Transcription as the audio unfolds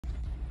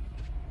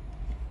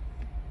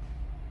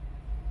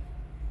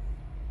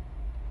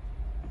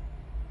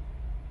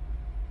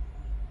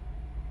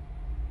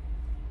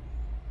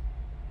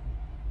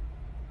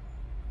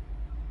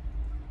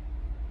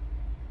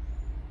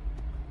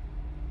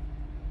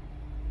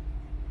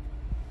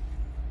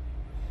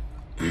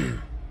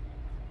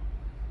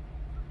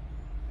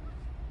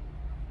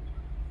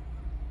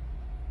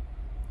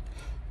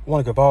I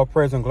want to give all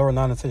praise and glory and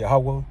honor to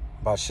Yahweh,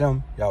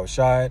 Bashem,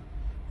 Yahushai,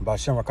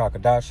 Bashem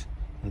Rakakadash,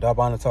 and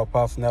Dabana to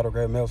Apostle Natal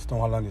Great Millstone,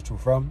 how long you true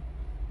from.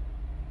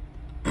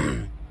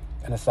 And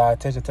a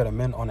salutation to the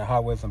men on the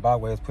highways and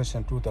byways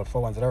pushing through the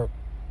four winds of the earth.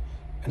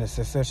 And a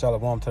sincere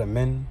shalom to the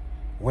men,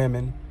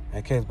 women,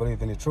 and kids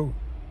believe in the truth.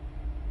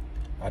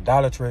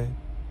 Idolatry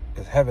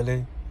is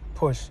heavily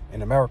pushed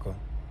in America,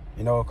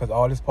 because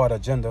all this part of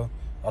the agenda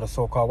of the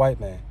so-called white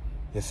man.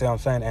 You see what I'm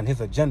saying? And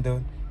his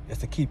agenda is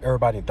to keep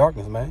everybody in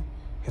darkness, man.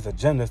 His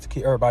agenda is to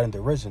keep everybody in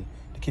derision,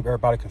 to keep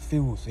everybody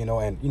confused, and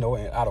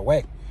out of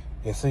whack.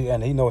 You see,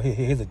 and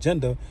his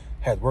agenda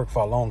has worked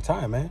for a long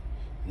time, man.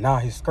 Now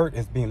his skirt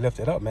is being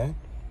lifted up, man.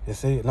 You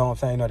see, you know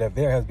what I'm saying? That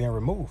veil has been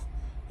removed.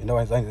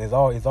 It's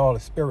all the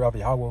spirit of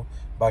Yahweh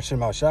by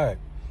Shema Shai.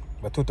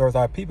 But 2/3 of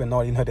our people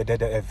know,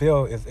 that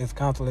veil is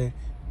constantly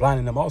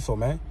blinding them also,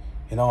 man.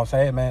 You know what I'm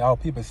saying, man? Our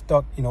people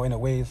stuck, in the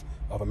ways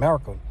of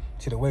America.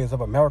 See, the ways of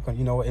America,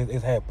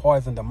 it had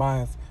poisoned the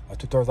minds of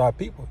 2/3 of our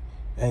people.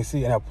 And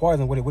see, and that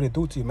poison, what it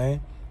do to you,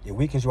 man? It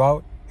weakens you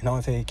out. You know what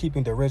I'm saying? It keep you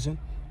in derision.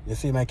 You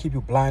see, man, keep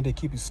you blinded,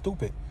 keep you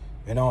stupid.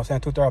 You know what I'm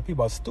saying? 2/3 of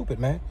people are stupid,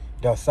 man.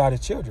 They're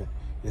sighted children.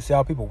 You see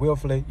how people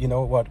willfully,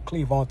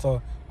 cleave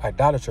onto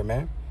idolatry,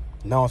 man.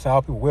 You know what I'm saying?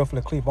 How people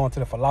willfully cleave onto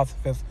the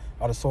philosophers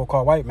of the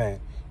so-called white man.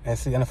 And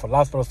see, and the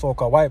philosopher of the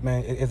so-called white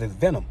man is his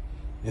venom.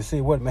 You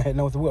see what, man,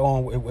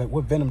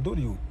 what venom do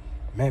to you?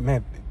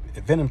 Man,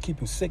 venom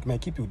keep you sick, man,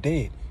 keep you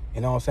dead.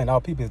 You know what I'm saying?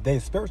 Our people is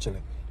dead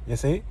spiritually. You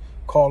see?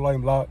 Call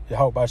him Lord,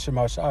 Yahweh by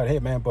Shema Shai. Hey,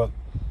 man, but,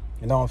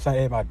 you know what I'm saying?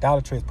 Hey, my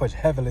idolatry is pushed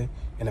heavily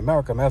in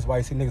America, man. That's why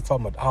you see niggas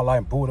talking about Allah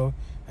and Buddha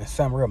and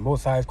Samaria,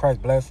 Most High,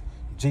 Christ bless,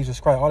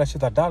 Jesus Christ. All that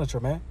shit's idolatry,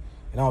 man.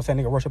 You know what I'm saying?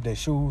 Nigga worship their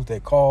shoes, their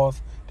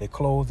cars, their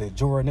clothes, their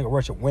jewelry. Nigga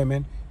worship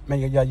women. Man,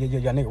 yeah,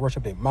 nigga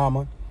worship their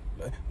mama.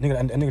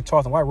 Nigga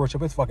Charleston White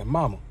worship his fucking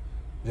mama.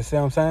 You see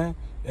what I'm saying?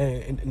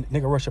 Hey,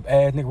 nigga worship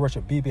ass, nigga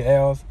worship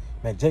BBLs.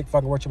 Man, Jake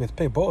fucking worship his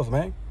pit bulls,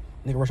 man.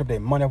 Nigga worship their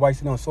money. Why you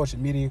see them on social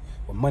media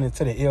with money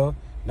to the ear?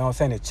 You know what I'm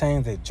saying? Their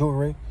chains, their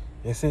jewelry.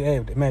 You see,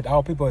 hey, man,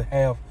 all people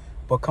have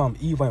become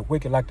evil and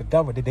wicked like the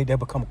devil. They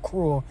become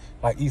cruel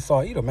like Esau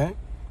Edom, man.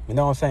 You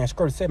know what I'm saying?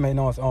 Scripture said, man,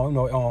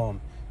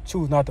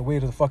 choose not the way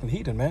of the fucking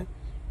heathen, man.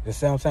 You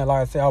see what I'm saying?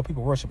 Like I said, all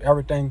people worship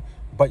everything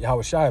but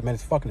Yahweh Shai, man.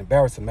 It's fucking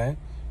embarrassing, man.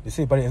 You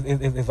see, but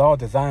it's all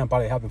designed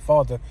by the Heavenly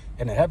Father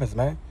in the heavens,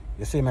 man.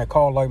 You see, man,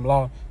 call like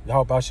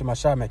Yahweh by Shema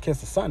Shai, man, kiss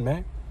the son,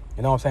 man.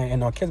 You know what I'm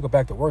saying? And kids go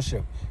back to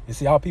worship. You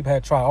see, our people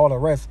had tried all the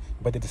rest,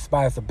 but they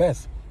despise the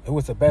best. Who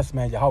is the best,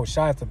 man? Yahweh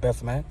Shai is the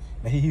best, man.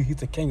 Man, he's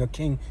the King of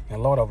kings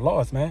and Lord of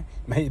lords, man.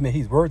 Man,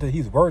 he's worthy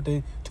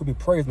to be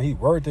praised, man. He's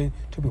worthy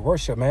to be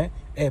worshipped, man.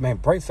 Hey, man,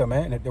 embrace him,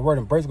 man. And the word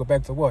embrace go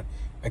back to what?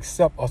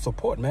 Accept or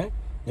support, man.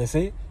 You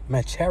see?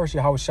 Man, cherish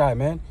Yahweh Shai,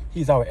 man.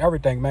 He's our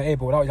everything, man. Hey,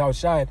 but without Yahweh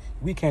Shai,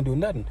 we can't do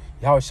nothing.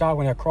 Yahweh Shai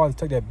went across and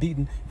took that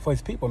beating for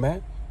his people,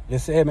 man. You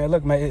see, hey, man,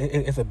 look, man,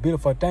 it's a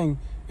beautiful thing,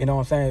 you know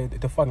what I'm saying,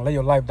 to fucking lay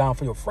your life down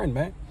for your friend,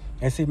 man.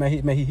 And see, man,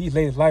 he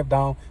laid his life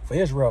down for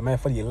Israel, man,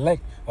 for the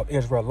elect of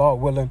Israel,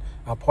 Lord willing,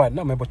 I'm part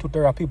no, man. But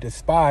 2/3 of people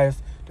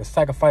despise the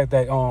sacrifice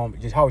that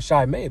Yahweh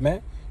Shai made,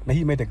 man. Man,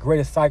 he made the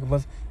greatest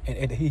sacrifice,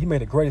 and he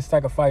made the greatest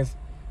sacrifice,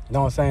 you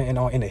know what I'm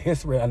saying, in the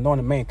history of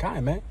anointing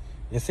mankind, man.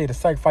 You see, the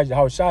sacrifice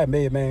Yahweh Shai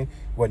made, man,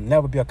 will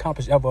never be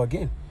accomplished ever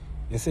again.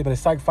 You see, but the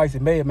sacrifice he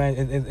made, man,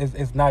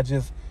 it's not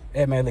just,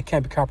 hey, man, it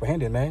can't be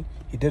comprehended, man.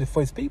 He did it for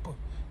his people.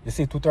 You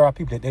see, 2/3 of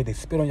people, they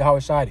spit on Yahweh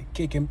Shai, they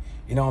kick him,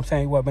 you know what I'm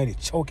saying, what, man, they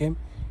choke him.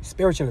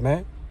 Spiritually,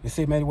 man. You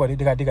see, man, what they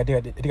got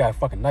a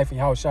fucking knife in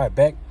Yahweh Shai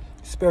back.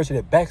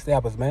 Spiritually, they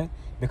backstabbers, man,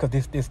 because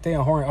they stay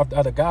on horn of the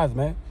other guys,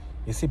 man.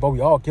 You see, but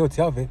we all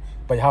guilty of it.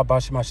 But Yahweh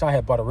Shema Shai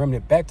had brought a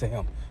remnant back to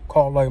him.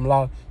 Call him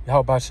Law,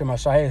 Yahweh Shema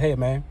Shai. Hey,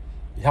 man,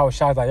 Yahweh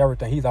Shai is our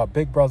everything. He's our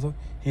big brother.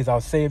 He's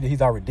our savior.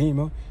 He's our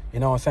redeemer.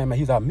 You know what I'm saying, man?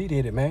 He's our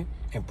mediator, man.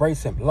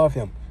 Embrace him, love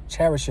him,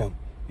 cherish him.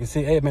 You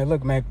see, hey, man,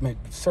 look, man,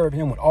 serve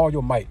him with all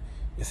your might.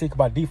 You see,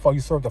 by default,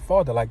 you serve the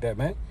Father like that,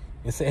 man.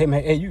 You say, hey,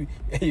 man,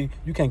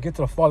 you can't get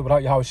to the Father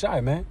without Yahweh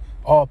Shai, man.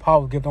 All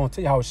power given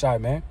unto Yahweh Shai,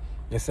 man.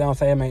 You see what I'm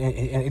saying, man?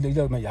 And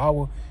look, man,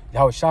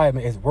 Yahweh Shai,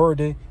 man, is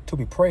worthy to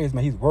be praised,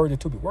 man. He's worthy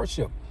to be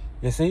worshipped.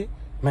 You see?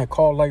 Man,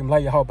 call like him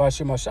like Yahweh by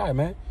Shema Shai,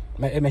 man.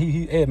 Man,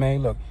 hey,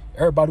 man, look,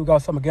 everybody who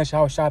got something against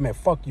Yahweh Shai, man,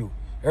 fuck you.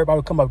 Everybody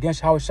who come up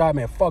against Yahweh Shai,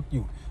 man, fuck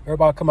you.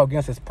 Everybody come up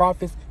against his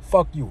prophets,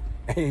 fuck you.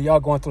 Hey, y'all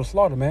going to the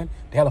slaughter, man.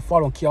 The hell of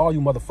Father don't kill all you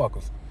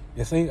motherfuckers.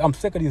 You see? I'm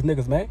sick of these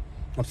niggas, man.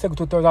 I'm sick of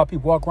 2/3 of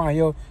people walk around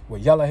here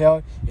with yellow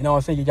hair. You know what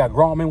I'm saying? You got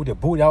grown men with their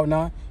booty out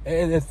now.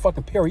 It's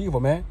fucking pure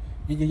evil, man.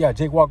 You got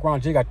Jake walk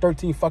around. Jake got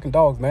 13 fucking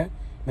dogs, man.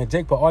 Man,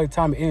 Jake put all the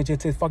time and energy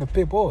into his fucking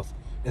pit bulls.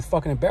 It's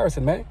fucking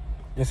embarrassing, man.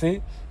 You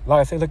see?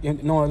 Like I say, look,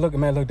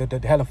 man, look, the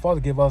Heavenly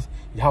Father give us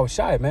Yahweh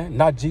Shai, man.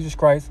 Not Jesus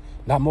Christ,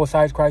 not Most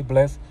High Christ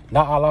blessed,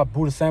 not Allah,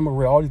 Buddha,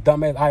 Samaria, all these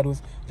dumbass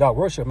idols y'all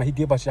worship, man. He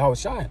give us Yahweh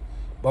Shai.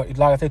 But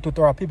like I say,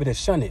 2/3 of people that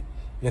shun it.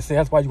 You see,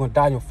 that's why you're going to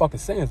die in your fucking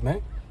sins,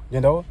 man.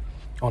 You know?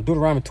 On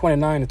Deuteronomy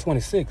 29 and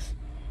 26,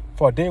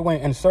 for they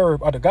went and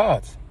served other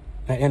gods.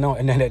 And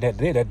then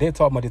they're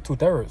talking about the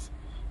 2/3.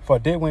 For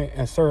they went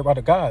and served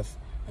other gods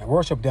and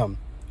worshiped them,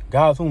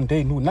 gods whom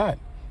they knew not.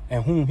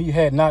 and whom he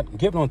had not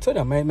given unto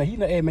them, man. He,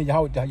 hey, man,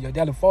 your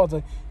Heavenly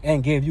Father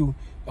ain't give you,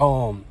 you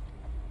know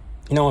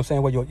what I'm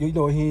saying? Well, he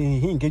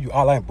didn't give you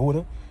Allah and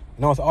Buddha.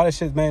 You know, so all that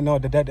shit, man.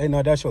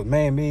 That shit was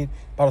man-made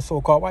by the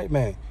so-called white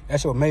man. That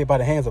shit was made by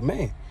the hands of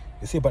man.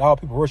 You see, but all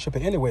people worship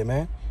it anyway,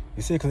 man.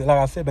 You see, because like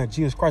I said, man,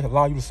 Jesus Christ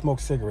allow you to smoke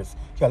cigarettes.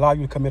 He allow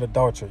you to commit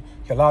adultery.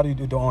 He allow you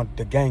to do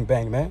the gang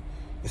bang, man.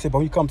 You see, but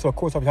when you come to the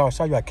course of Yahweh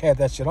Shai, you got to cast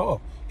that shit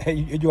off. Hey,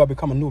 you got to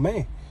become a new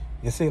man.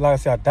 You see, like I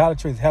said,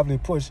 idolatry is heavily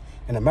pushed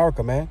in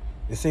America, man.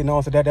 You see,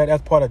 no, so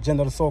that's part of the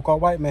agenda of the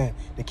so-called white man.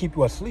 They keep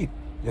you asleep.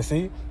 You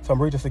see? So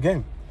I'm reading this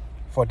again.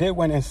 For they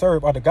went and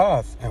served other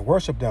gods and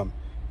worshiped them,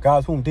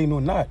 gods whom they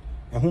knew not,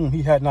 and whom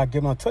he had not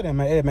given unto them,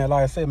 man. Hey, man,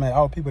 like I said, man,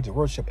 our people just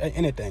worship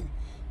anything.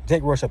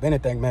 Jake worship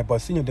anything, man. But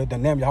seeing the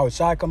name Yahweh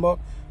Shai come up,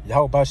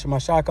 Yahweh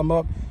Bashima Shai come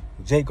up,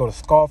 Jake go to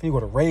scoffing, he go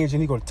to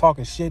raging, he go to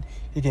talking shit,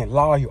 he getting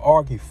loud, he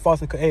arguing, he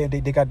fussing. Hey,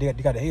 they got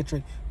a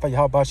hatred for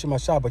Yahweh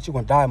Bashima Shai, but you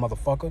gonna die,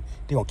 motherfucker.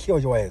 They gonna kill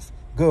your ass.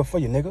 Good for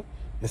you, nigga.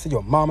 You see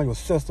your mama, your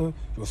sister,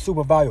 your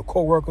supervisor, your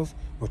co-workers,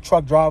 your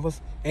truck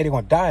drivers, hey, they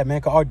gonna die, man,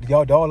 because they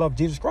all love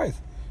Jesus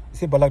Christ. You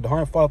see, but like the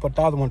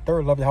 144,000,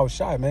 1/3 love Yahweh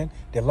Shai, man.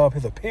 They love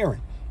his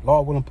appearance.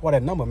 Lord will import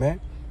that number,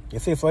 man. You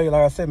see, so hey,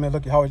 like I said, man,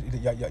 look at how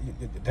the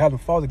Heavenly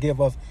Father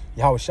gave us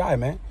Yahweh Shai,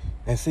 man.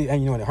 And see,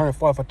 and you know, the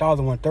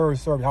 144,000, 1/3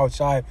 serve Yahweh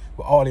Shai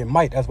with all their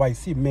might. That's why you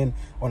see men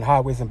on the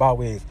highways and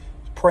byways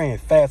praying,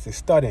 fasting,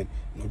 studying,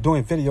 you know,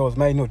 doing videos,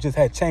 man. You know, just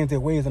had changed their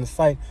ways in the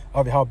sight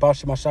of Yahweh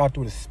Bashima Shai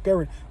through the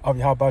spirit of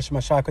Yahweh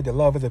Bashima Shai, because they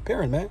love his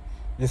appearance, man.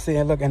 You see,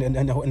 and look, and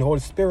the Holy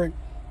Spirit,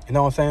 you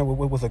know what I'm saying,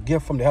 it was a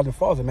gift from the Heavenly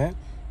Father, man.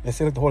 And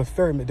see, look,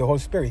 the Holy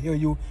Spirit heal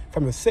you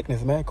from your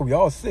sickness, man, because we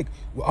all sick.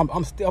 I'm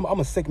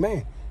a sick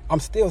man. I'm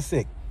still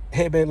sick.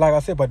 Hey, man, like I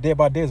said, but day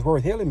by day his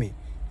word healing me.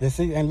 You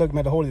see, and look,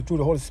 man, through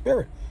the Holy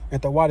Spirit.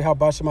 And the Wadi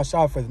Habashima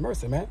Shai for his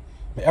mercy, man.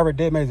 Every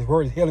day, man, his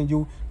word is healing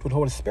you through the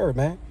Holy Spirit,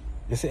 man.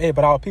 You see, hey,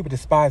 but our people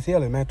despise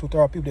healing, man.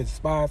 2/3 of people that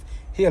despise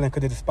healing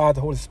because they despise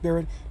the Holy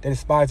Spirit. They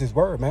despise his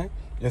word, man.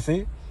 You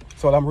see?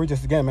 So I'm reading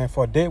this again, man.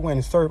 For they went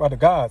and served other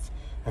gods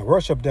and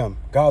worshiped them,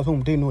 gods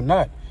whom they knew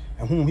not,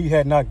 and whom he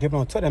had not given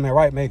unto them. And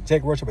right, man,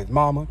 Jake worshiped his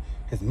mama,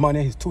 his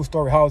money, his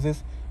 2-story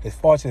houses, his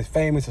fortune, his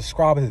fame, his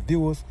subscribers, his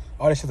viewers.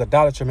 All this shit's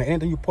idolatry, man.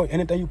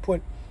 Anything you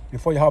put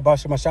before your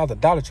Habashima Shai is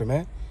idolatry,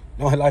 man.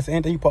 You know, like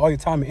anything you put all your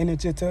time and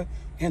energy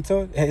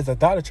into it's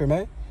idolatry,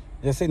 man.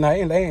 You see, now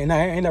ain't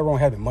that wrong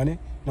having money.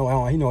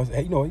 No, you know,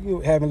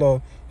 having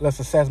a little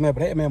success, man.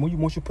 But hey, man,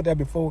 once you put that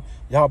before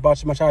Yahweh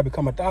Bashima Shai,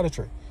 become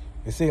idolatry.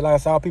 You see, like I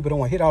said, our people don't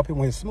want to hit, our people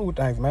want to smooth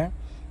things, man.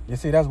 You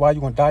see, that's why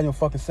you're gonna die in your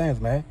fucking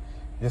sins, man.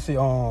 You see,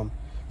 let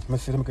me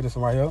get this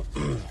one right here.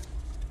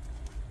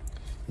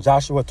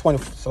 Joshua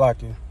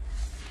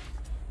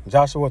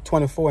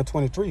 24 and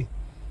 23.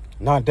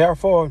 Now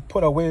therefore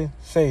put away,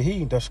 say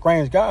he, the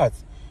strange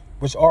gods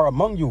which are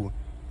among you,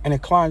 and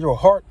incline your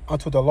heart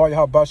unto the Lord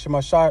Yahweh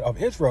Bashima Shai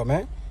of Israel,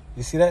 man.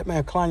 You see that, man?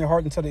 Incline your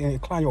heart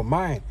incline your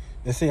mind.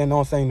 You see, you know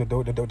what I'm saying?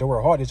 The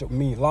word heart is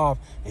mean live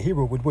in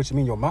Hebrew, which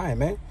mean your mind,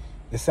 man.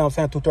 You see what I'm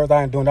saying? 2/3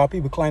 I ain't doing that.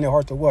 People incline their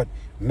heart to what?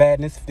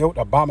 Madness, filth,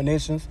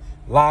 abominations,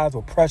 lies,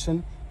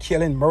 oppression,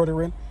 killing,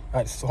 murdering,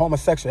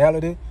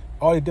 homosexuality,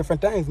 all these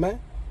different things, man.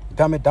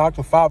 Dummy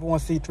doctrine,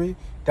 501c3.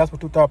 That's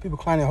what 2/3 people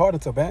incline their heart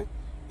into, man.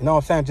 You know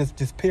what I'm saying?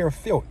 Just pure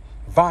filth,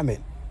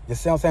 vomit. You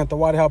see what I'm saying? The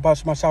water, how about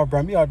Shema Shai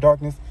bring me out of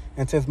darkness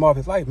into his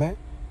marvelous light, man.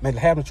 Man,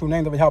 having the true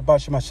name of Yahweh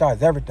Bashima Shai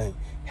is everything.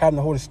 Having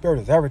the Holy Spirit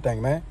is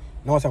everything, man.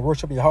 You know what I'm saying?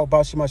 Worshiping Yahweh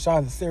Bashima Shai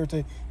in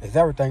sincerity is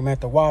everything, man.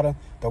 The water,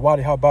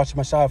 Yahweh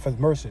Bashima Shai for his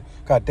mercy.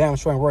 God damn,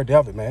 sure ain't worthy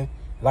of it, man.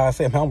 Like I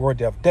said, man, I'm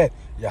worthy of that.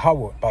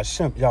 Yahweh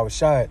Bashem, Yahweh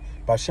Shai,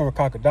 Bashem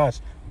Rakakadash,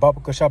 Baba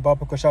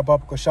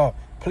Kusha.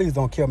 Please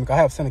don't kill me, because I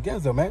have sinned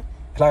against them, man.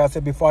 Like I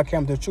said before I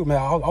came to the truth, man,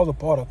 I was a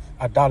part of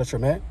idolatry,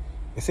 man.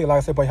 You see, like I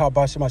said, but Yahweh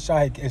Bashima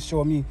Shai is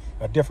showing me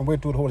a different way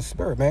through the Holy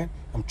Spirit, man.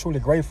 I'm truly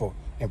grateful.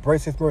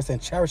 Embrace his mercy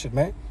and cherish it,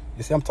 man.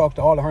 You see, I'm talking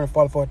to all the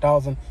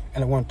 144,000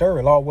 and the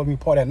 1/3. Lord, will be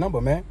part of that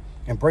number, man.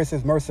 Embrace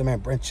his mercy,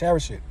 man, and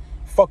cherish it.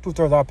 Fuck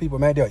 2/3 of our people,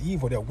 man. They're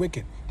evil, they're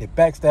wicked, they're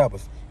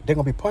backstabbers. They're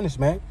going to be punished,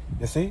 man.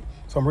 You see?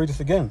 So I'm reading this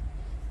again.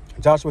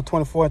 Joshua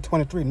 24 and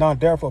 23. Now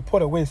therefore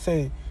put away,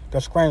 say, the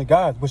strange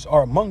gods which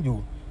are among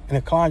you, and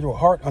incline your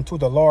heart unto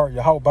the Lord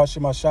Yahweh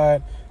Bashima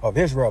Shai of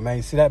Israel, man.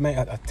 You see that,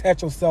 man?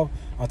 Attach yourself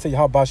unto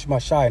Yahweh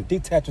Bashima Shai and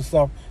detach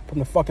yourself from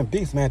the fucking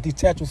beast, man.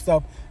 Detach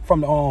yourself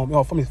from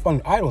the from these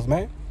fucking idols,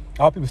 man.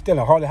 All people still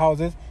in Harley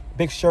houses.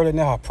 Big Shirley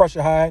now, her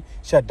pressure high.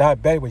 She had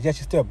diabetic, but yet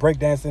she's still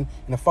breakdancing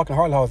in the fucking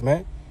Harley house,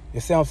 man. You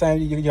see what I'm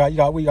saying? You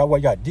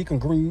got Deacon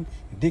Green,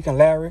 Deacon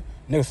Larry,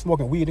 niggas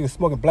smoking weed, niggas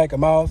smoking Black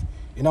and Miles.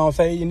 You know what I'm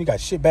saying? You got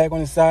shit bag on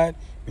his side,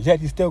 but yet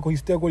he still go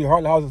to your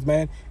Harley houses,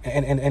 man,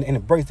 and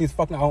embrace these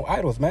fucking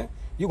idols, man.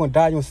 You're gonna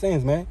die in your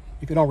sins, man,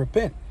 if you don't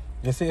repent.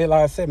 You see,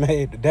 like I said,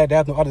 man,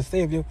 there's no other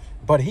savior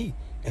but he.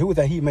 And who was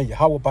that he, man?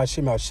 Yahweh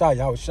Bashima Shai,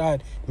 Yahweh Shai.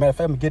 Matter of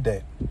fact, I'm gonna get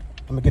that.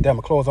 I'm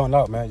gonna close on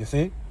out, man. You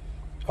see?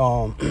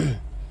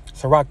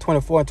 Sirach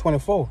 24 and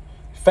 24.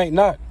 Faint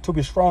not to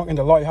be strong in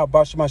the Lord Yahweh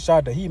Bashima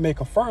Shai, that he may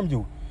confirm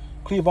you.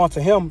 Cleave unto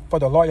him, for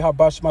the Lord Yahweh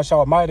Bashima Shai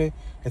Almighty,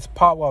 his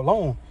power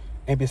alone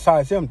And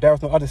besides him,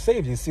 there's no other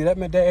Savior. You see that,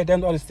 man? There's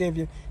no other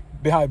Savior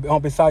besides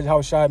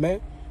Yahushua,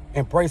 man.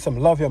 Embrace him,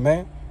 love him,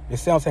 man. You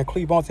see what I'm saying?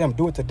 Cleave on to him,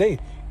 do it today.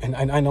 And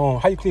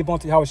how you cleave on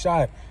to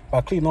Yahushua?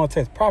 By cleaving on to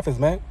his prophets,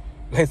 man.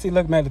 Let's see,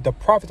 look, man, the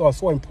prophets are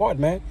so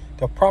important, man.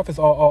 The prophets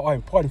are an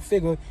important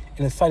figure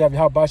in the sight of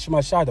Yahweh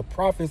Shema Shai. The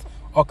prophets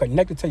are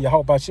connected to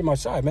Yahweh Shema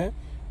Shai, man.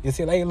 You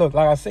see, hey, look,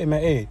 like I said,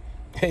 man,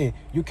 hey,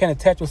 you can't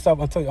attach yourself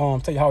until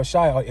Yahweh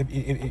Shai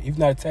if you're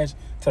not attached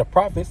to the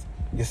prophets.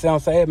 You see what I'm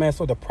saying? Hey, man,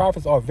 so the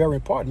prophets are very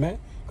important, man.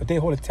 Because they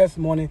hold the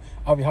testimony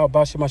of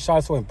Yahweh Shema Shai,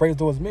 so embrace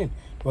those men.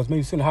 Those men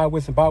you see in the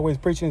highways and byways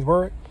preaching his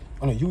word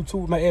on the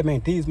YouTube, man. Hey,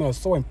 man, these men are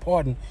so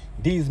important.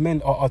 These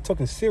men are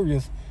taken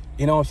serious.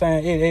 You know what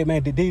I'm saying? Hey,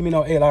 man, these men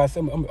are, hey, like I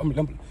said,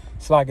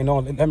 it's like, you know,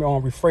 let me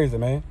rephrase it,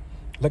 man.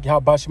 Look at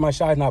how Shema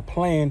Shai is not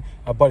playing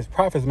about his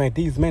prophets, man.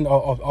 These men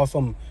are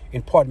some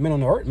important men on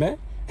the earth, man.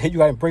 And you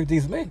got to embrace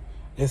these men.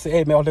 They say,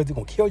 hey, man, all they're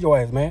going to kill your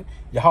ass, man.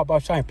 Yahweh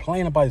Shai ain't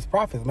playing about his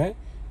prophets, man.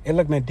 Hey,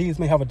 look, man, these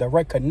men have a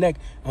direct connect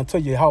until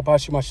Yahweh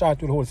Shema Shai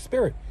through the Holy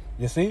Spirit.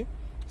 You see?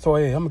 So,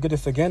 hey, I'm going to get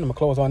this again. I'm going to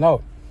close on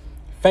out.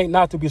 Faint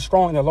not to be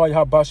strong in the Lord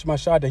Yahweh Shema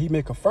Shai, that he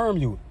may confirm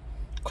you.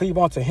 Cleave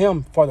unto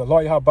him, for the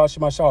Lord Yahweh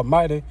Shema Shai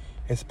Almighty,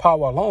 his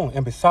power alone.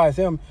 And besides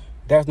him,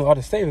 there's no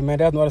other Savior, man.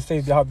 There's no other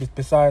Savior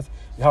besides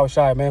Yahweh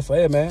Shai, man. So,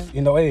 hey, man,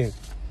 you know, hey,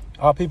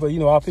 our people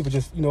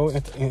just, you know,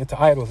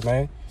 into idols,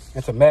 man.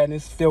 Into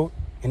madness, filth,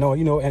 and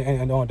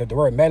the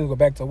word madness go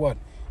back to what?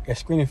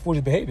 Extremely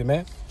foolish behavior,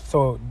 man.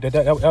 So,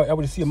 I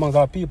would see amongst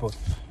our people,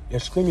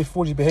 extremely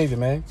foolish behavior,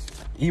 man.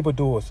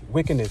 Evildoers,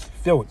 wickedness,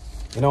 filth,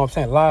 you know what I'm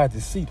saying? Lies,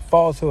 deceit,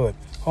 falsehood,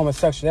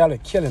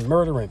 homosexuality, killing,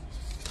 murdering,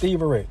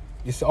 thievery.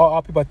 You see, all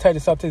our people attach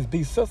themselves to this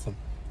beast system.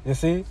 You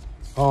see?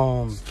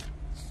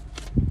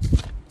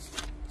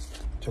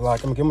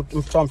 Like, I'm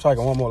trying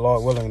to one more,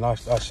 Lord willing, and I'll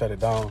shut it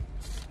down.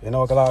 You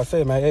know, because like I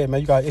said, man, hey,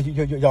 man,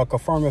 y'all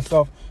confirm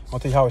yourself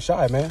until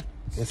Yahushua, man.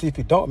 And see, if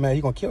you don't, man,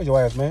 he going to kill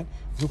your ass, man.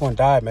 You're going to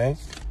die, man.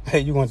 Hey,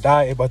 you're going to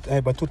die. But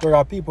 2/3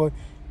 of people,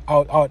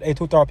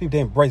 2/3 of people, they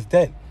embrace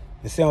death.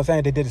 You see what I'm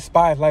saying? They did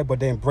despise life, but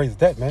they embrace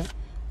death, man.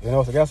 You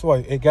know, so guess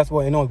what?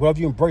 You know, whatever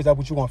you embrace, that's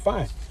what you're going to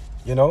find.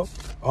 You know?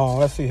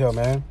 Let's see here,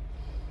 man.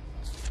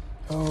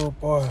 Oh,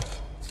 boy.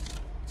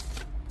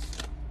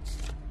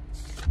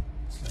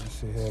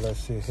 Let's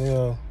see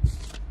here.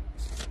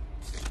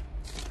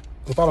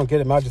 If I don't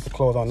get it, man, I'll just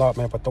close on out,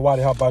 man. But the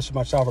Wadi How about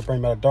Shema Shai for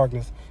bring me out of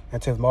darkness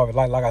into his marvelous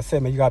light. Like I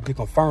said, man, you gotta be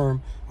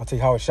confirmed until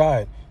how it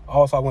shine.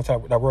 Also, I want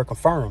to that word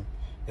confirm.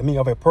 It means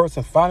of a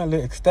person finally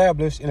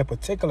established in a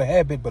particular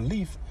habit,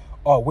 belief,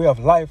 or way of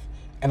life,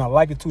 and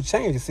unlikely to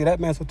change. You see, that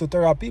man's with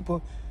 2/3 of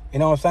people, you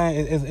know what I'm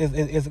saying,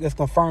 it's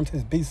confirmed to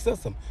his beast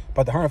system.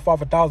 But the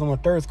 104,000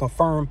 1/3 is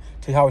confirmed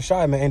to how it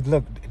shine, man. And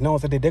look, it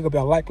knows that they're gonna be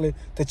unlikely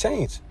to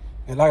change.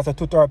 And like I said,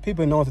 2/3 of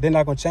people know that they're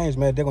not going to change,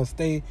 man. They're going to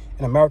stay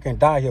in America and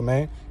die here,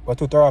 man. But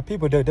 2/3 of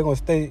people, they're going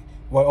to stay,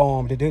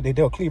 well,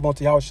 they'll cleave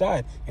onto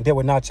Yahushua, and they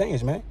will not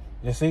change, man.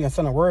 You see, and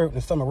some of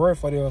the word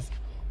for this,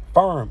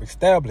 firm,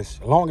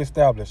 established, long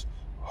established,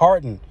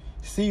 hardened,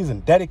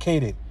 seasoned,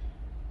 dedicated,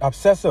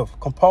 obsessive,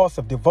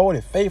 compulsive,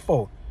 devoted,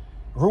 faithful,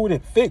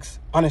 rooted, fixed,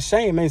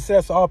 unashamed, man. It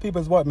says to all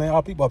people is what, man?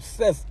 All people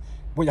obsessed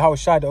with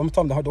Yahushua. I'm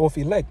talking about the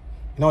Ophi elect.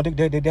 You know,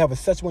 they have a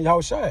obsession with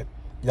Yahushua.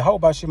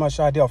 Yahweh Shema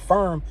Shai, they're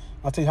firm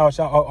until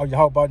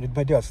Yahweh,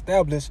 but they're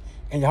established,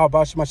 and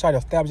Yahweh Shema Shai, they're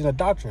established in the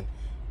doctrine.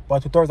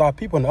 But 2/3 of our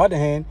people, on the other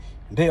hand,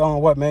 they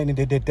on what, man?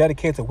 They're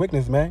dedicated to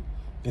wickedness, man.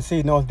 You see,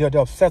 you know, they're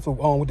obsessed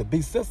with the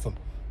beast system.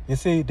 You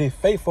see, they're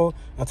faithful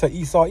until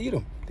Esau eat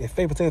them. They're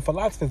faithful to the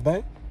philosophers,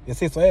 man. You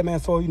see, so hey,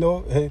 man, so you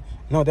know,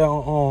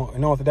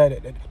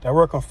 that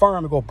word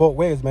confirm, it go both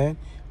ways, man.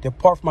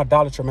 Depart from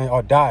idolatry, man,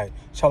 or die.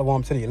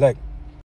 Shalom to the elect.